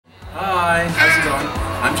Hi, how's it going?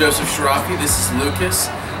 I'm Charafi, this is Lucas.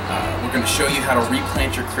 We're going to show you how to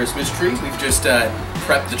replant your Christmas tree. We've just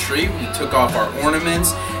prepped the tree. We took off our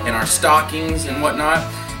ornaments and our stockings and whatnot,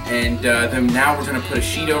 and then now we're going to put a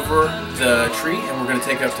sheet over the tree, and we're going to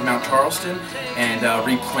take it up to Mount Charleston and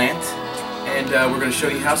replant. And we're going to show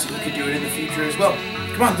you how so you can do it in the future as well.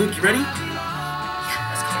 Come on, Luke, you ready?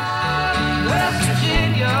 Let's go.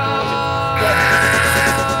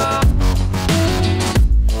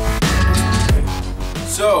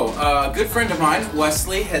 So, a good friend of mine,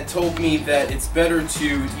 Wesley, had told me that it's better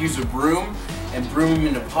to use a broom and broom them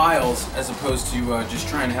into piles as opposed to just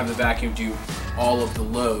trying to have the vacuum do all of the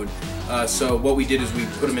load. So what we did is we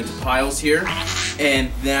put them into piles here,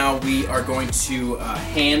 and now we are going to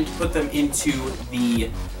hand put them into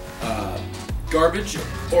the garbage,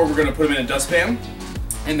 or we're going to put them in a dustpan,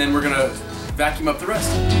 and then we're going to vacuum up the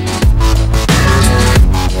rest.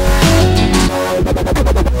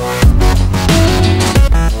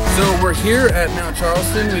 So we're here at Mount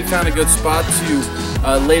Charleston. We found a good spot to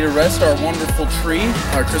lay to rest our wonderful tree,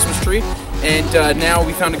 our Christmas tree. And now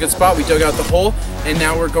we found a good spot. We dug out the hole, and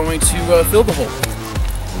now we're going to fill the hole.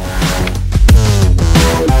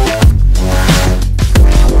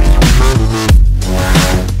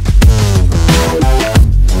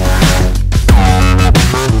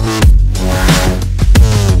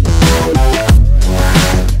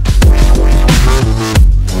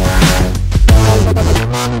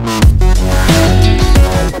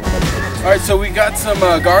 Alright, so we got some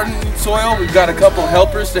garden soil. We've got a couple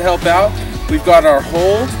helpers to help out. We've got our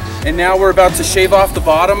hole, and now we're about to shave off the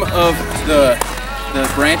bottom of the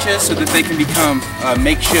branches so that they can become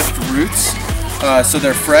makeshift roots. So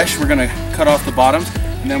they're fresh. We're going to cut off the bottom,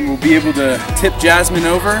 and then we'll be able to tip Jasmine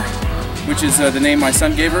over, which is the name my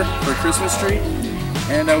son gave her for a Christmas tree,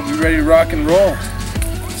 and we'll be ready to rock and roll.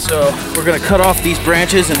 So we're going to cut off these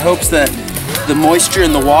branches in hopes that the moisture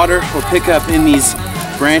and the water will pick up in these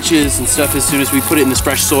branches and stuff as soon as we put it in this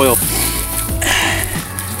fresh soil.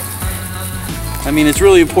 I mean, it's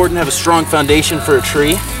really important to have a strong foundation for a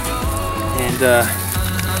tree, and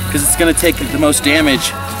because it's going to take the most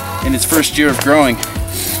damage in its first year of growing.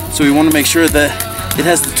 So we want to make sure that it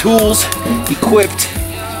has the tools equipped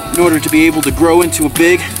in order to be able to grow into a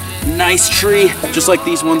big, nice tree, just like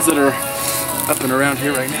these ones that are up and around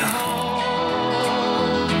here right now.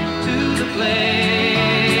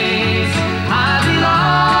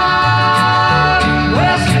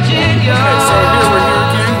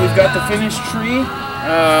 We've got the finished tree.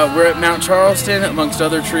 We're at Mount Charleston amongst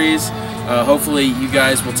other trees. Hopefully you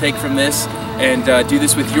guys will take from this and do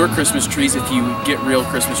this with your Christmas trees if you get real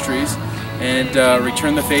Christmas trees, and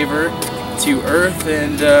return the favor to Earth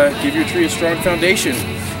and give your tree a strong foundation,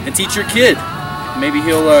 and teach your kid. Maybe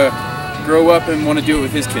he'll grow up and want to do it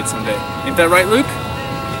with his kid someday. Ain't that right, Luke?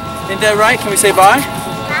 Ain't that right? Can we say bye?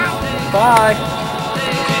 Bye.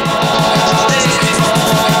 Bye.